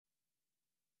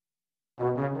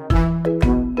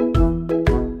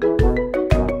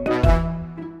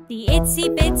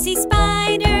itsy bitsy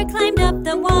spider climbed up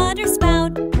the water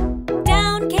spout.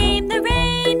 Down came the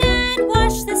rain and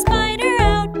washed the spider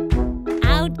out.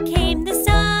 Out came the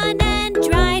sun and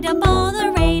dried up all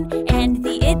the rain, and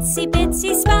the itsy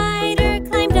bitsy spider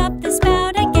climbed up the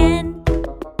spout again.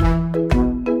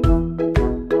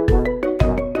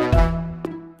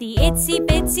 The itsy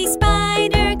bitsy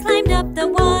spider climbed up the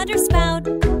water spout.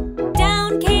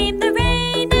 Down came the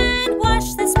rain and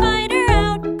washed the spider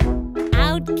out.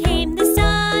 Out came the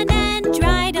sun and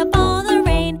dried up all the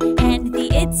rain, and the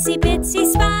itsy bitsy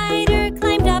spider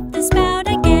climbed up the spout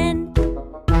again.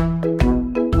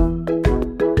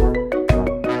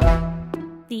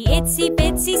 The itsy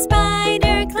bitsy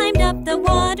spider climbed up the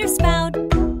water spout.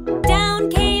 Down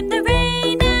came the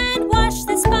rain and washed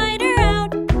the spider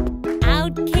out.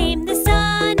 Out came the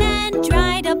sun and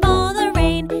dried up all the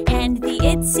rain, and the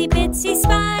itsy bitsy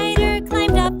spider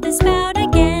climbed up the spout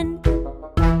again.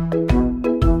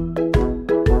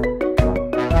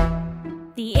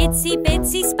 The itsy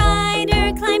bitsy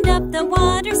spider climbed up the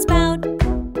water spout.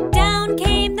 Down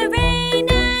came the rain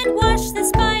and washed the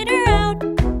spider out.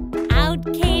 Out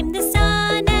came the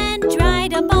sun and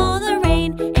dried up all the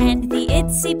rain, and the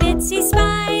itsy bitsy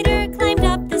spider climbed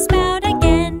up the spout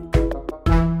again.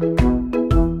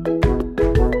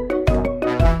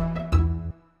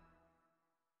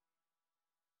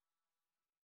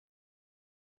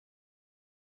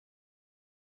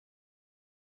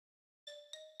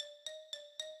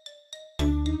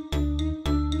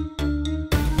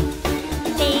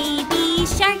 Baby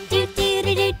shark doo doo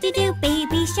doo doo doo doo.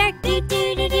 Baby shark doo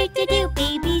doo doo doo doo doo.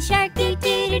 Baby shark doo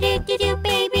doo doo doo doo doo.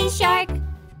 Baby shark.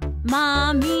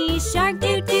 Mommy shark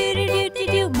doo doo doo doo doo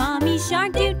doo. Mommy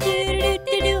shark doo doo doo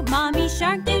doo doo. Mommy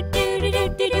shark doo doo doo doo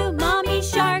doo doo. Mommy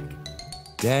shark.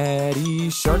 Daddy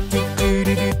shark doo doo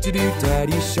doo doo doo doo.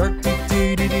 Daddy shark doo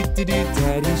doo doo doo doo doo.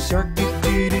 Daddy shark doo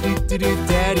doo doo doo doo doo.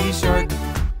 Daddy shark.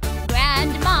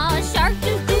 Grandma shark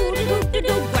doo doo doo doo doo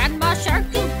doo. Grandma shark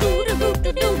doo doo doo doo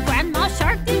doo doo. Grandma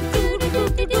shark doo doo doo doo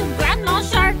doo doo. Grandma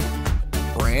shark.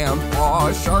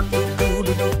 Grandpa shark doo doo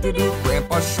doo doo doo doo.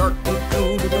 Grandpa shark doo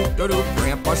doo doo doo doo doo.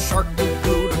 Grandpa shark doo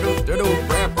doo doo doo doo doo.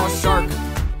 Grandpa shark.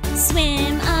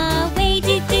 Swim away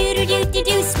doo doo doo doo doo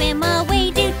doo. Swim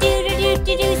away doo doo doo doo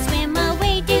doo doo. Swim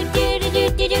away doo doo doo doo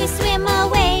doo doo. Swim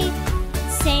away.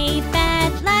 Safe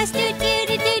at last doo doo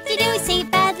doo doo doo doo.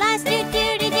 Safe at last doo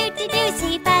doo doo doo doo doo.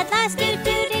 Safe at last doo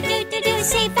doo doo doo doo doo.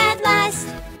 Safe at last.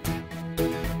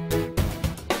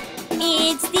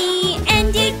 It's the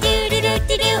end doo doo doo doo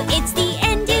doo doo. It's the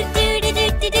end doo doo doo doo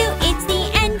doo doo. It's the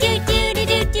end doo doo doo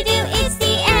doo doo doo. It's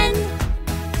the end.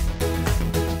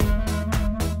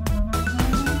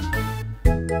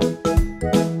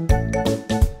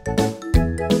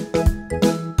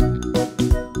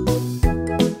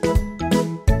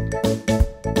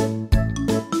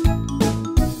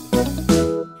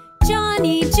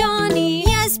 Johnny, Johnny,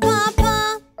 yes,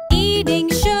 Papa. Eating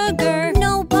sugar,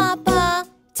 no, Papa.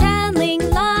 Telling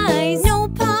lies, no,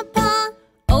 Papa.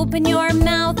 Open your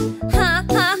mouth, ha,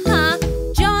 ha, ha.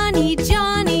 Johnny,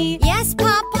 Johnny, yes,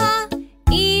 Papa.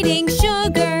 Eating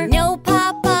sugar, no,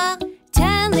 Papa.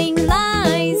 Telling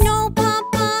lies, no,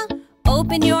 Papa.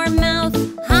 Open your mouth,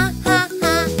 ha, ha,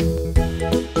 ha.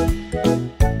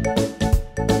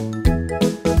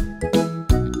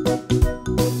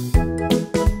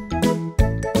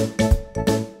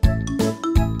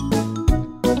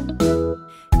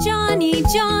 Johnny,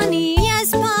 Johnny,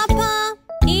 yes, Papa.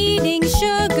 Eating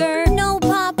sugar, no,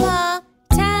 Papa.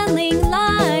 Telling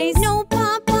lies, no,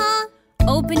 Papa.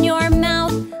 Open your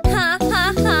mouth, ha,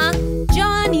 ha, ha.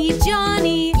 Johnny,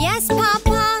 Johnny, yes,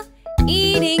 Papa.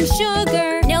 Eating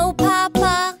sugar, no,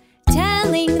 Papa.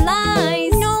 Telling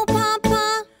lies, no,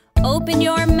 Papa. Open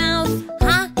your mouth,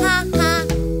 ha, ha, ha.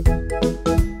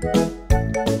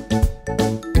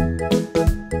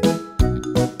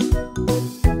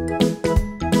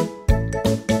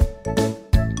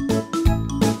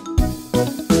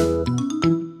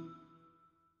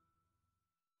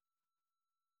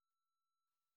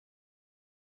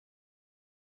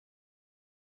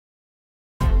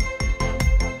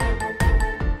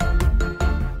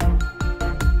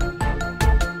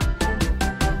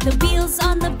 The wheels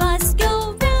on the bus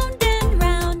go round and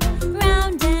round,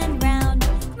 round and round,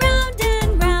 round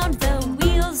and round. The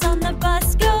wheels on the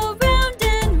bus go round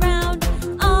and round,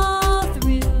 all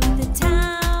through the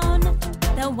town.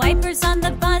 The wipers on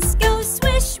the bus go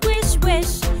swish, swish,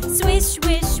 swish, swish,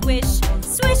 swish, swish,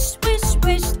 swish, swish,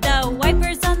 swish. The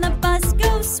wipers on the bus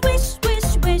go swish, swish,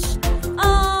 swish,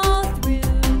 all through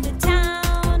the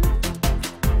town.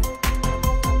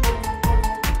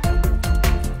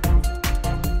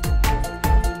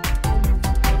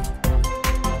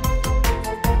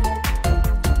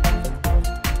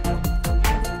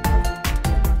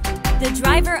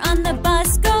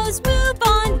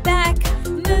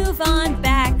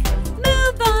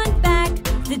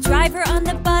 driver on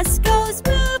the bus goes,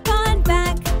 move on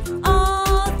back,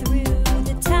 all through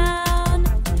the town.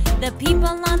 The people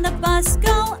on the bus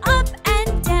go up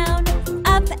and down,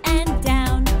 up and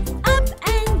down, up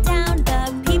and down.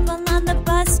 The people on the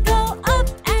bus go up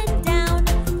and down,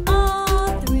 all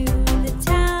through the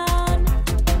town.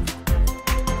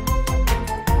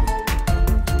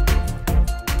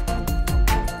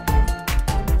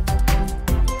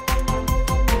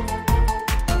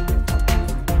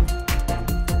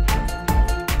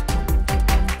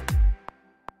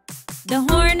 The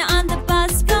horn on the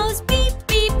bus goes beep,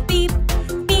 beep, beep,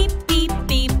 beep, beep,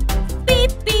 beep,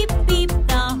 beep, beep, beep.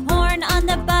 The horn on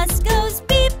the bus goes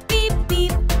beep, beep,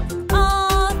 beep,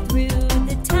 all through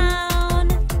the town.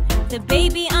 The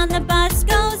baby on the bus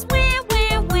goes wah,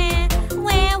 wah, wah,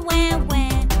 wah, wah,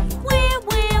 wah, wah,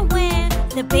 wah, wah.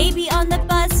 The baby on the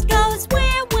bus goes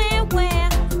wah, wah, wah,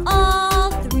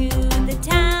 all through the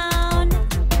town.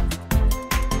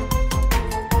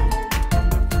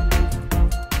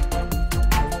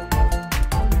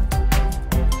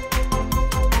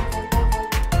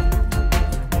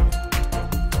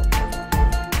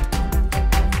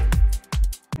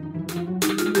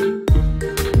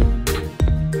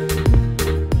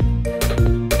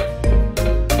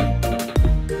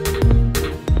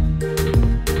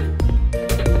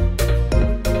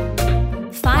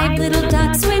 Five little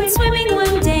ducks went swimming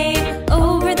one day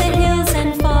over the hills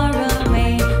and far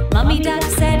away. Mummy duck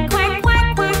said quack,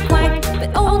 quack, quack, quack,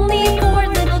 but only four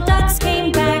little ducks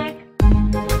came back.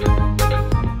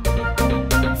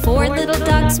 Four little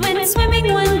ducks went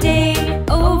swimming one day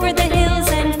over the hills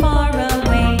and far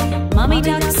away. Mummy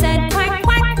duck said quack,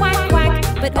 quack, quack, quack,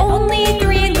 but only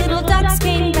three little ducks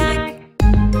came back.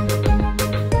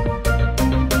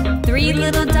 Three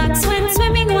little ducks went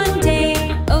swimming one day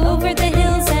over the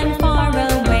hills and far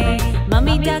away.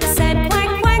 Mummy duck said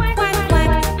quack, quack, quack,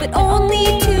 quack, but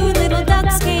only two little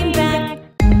ducks came back.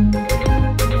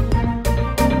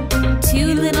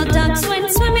 Two little ducks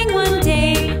went swimming one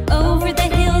day over the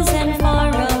hills and far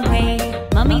away.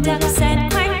 Mummy duck said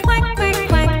quack, quack, quack,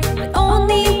 quack, but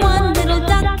only one little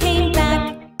duck came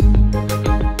back.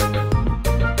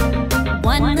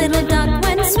 One little duck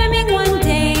went swimming one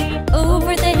day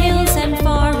over the hills and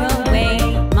far away.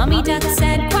 Mummy duck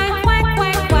said quack, quack,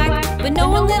 quack, quack, but no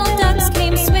little ducks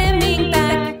came swimming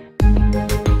back.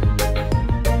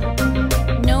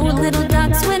 No little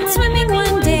ducks went swimming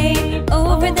one day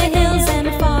over the hills and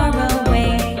far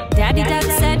away. Daddy duck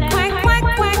said quack, quack,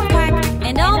 quack, quack,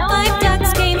 and all five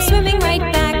ducks came swimming right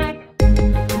back.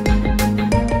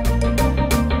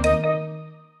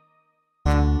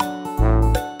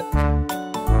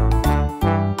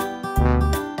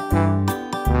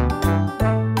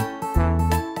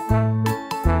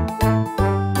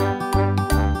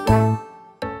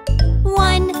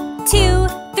 One, two,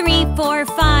 three, four,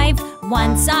 five.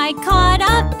 Once I caught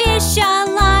a fish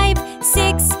alive.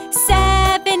 6,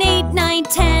 7, 8, 9,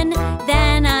 10.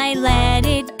 Then I let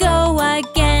it go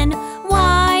again.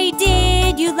 Why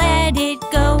did you let it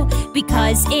go?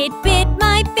 Because it bit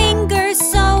my finger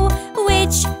so.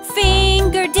 Which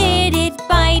finger did it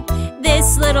bite?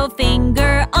 This little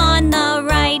finger on the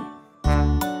right.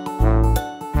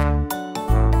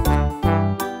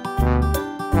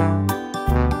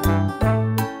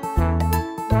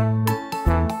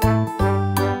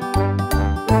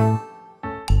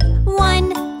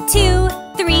 One, two,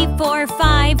 three, four,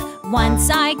 five. Once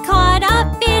I caught a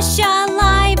fish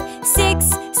alive. 6,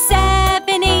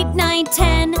 7, 8, 9,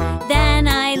 10. Then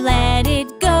I let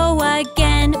it go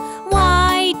again.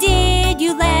 Why did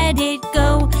you let it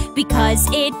go? Because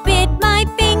it bit my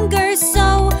finger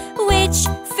so. Which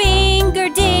finger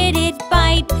did it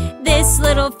bite? This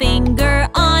little finger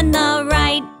on the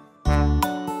right.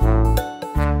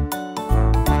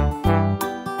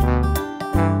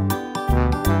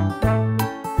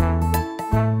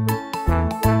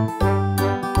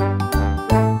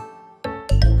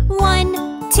 One,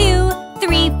 two,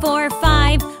 three, four,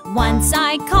 five. Once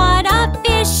I caught a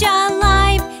fish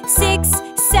alive. 6,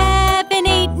 7,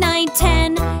 8, 9,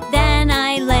 10. Then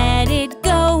I let it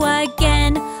go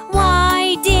again.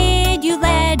 Why did you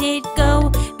let it go?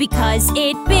 Because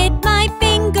it bit my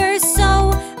finger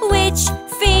so. Which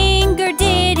finger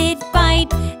did it bite?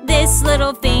 This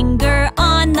little finger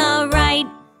on the right.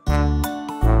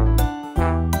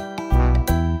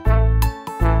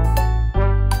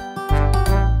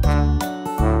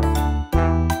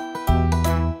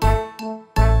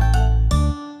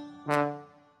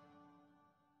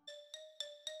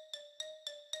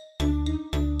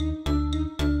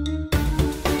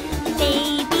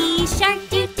 Baby shark,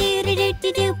 do do do do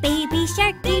do do. Baby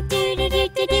shark, do do do do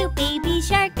do do. Baby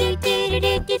shark, do do do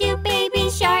do do do. Baby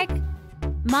shark.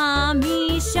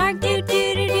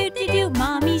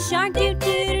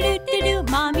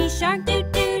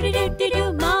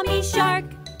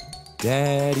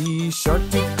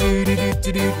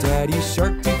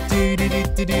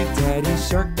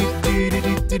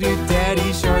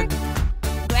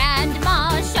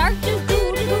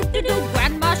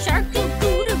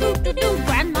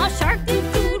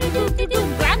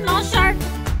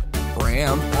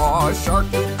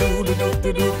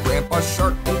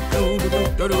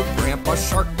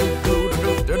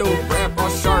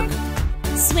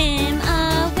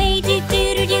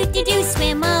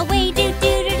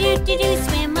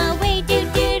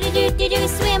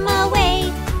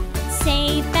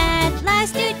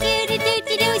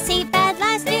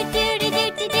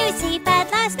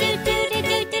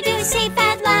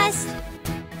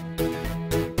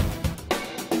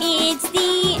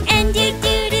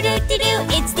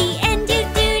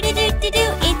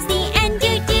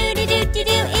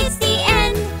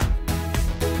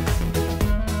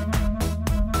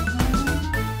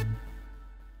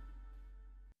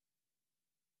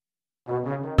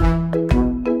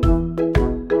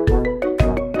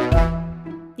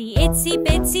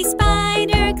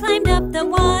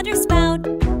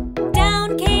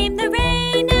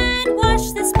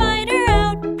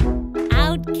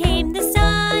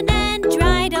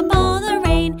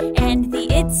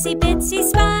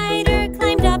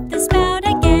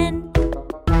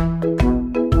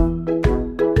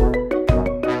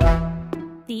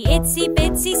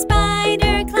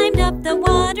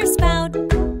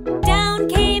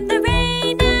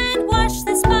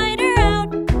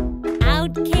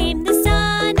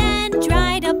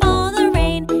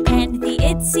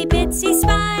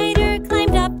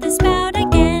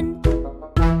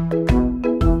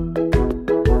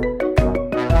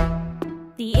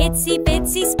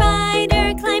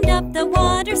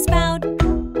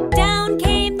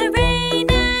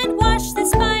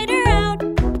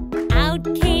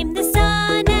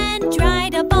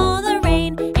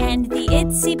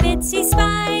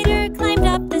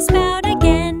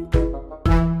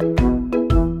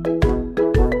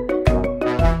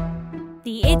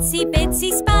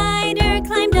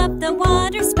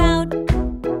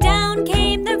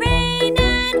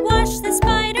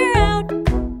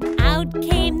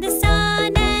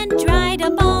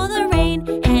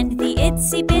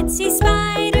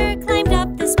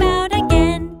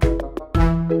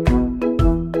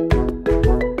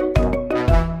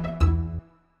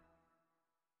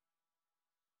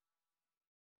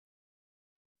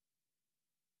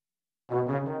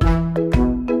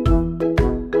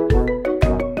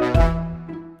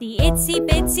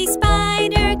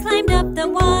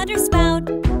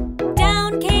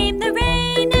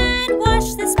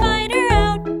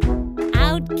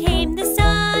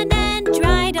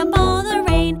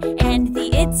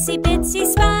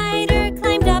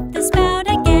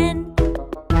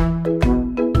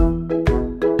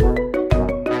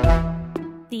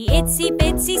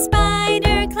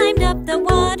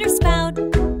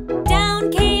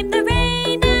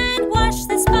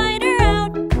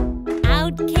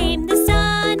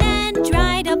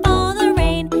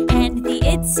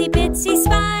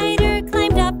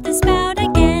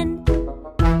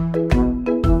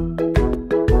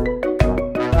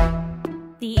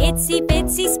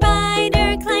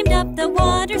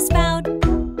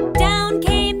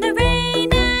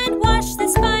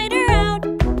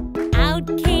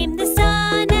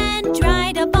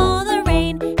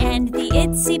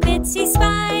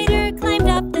 spider climbed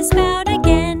up the spout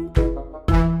again.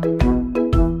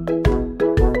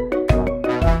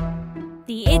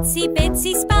 The itsy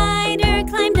bitsy spider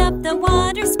climbed up the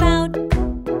water spout.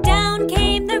 Down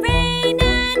came the rain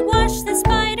and washed the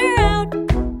spider out.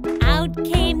 Out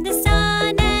came the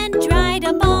sun and dried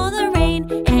up all the rain,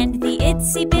 and the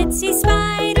itsy bitsy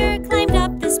spider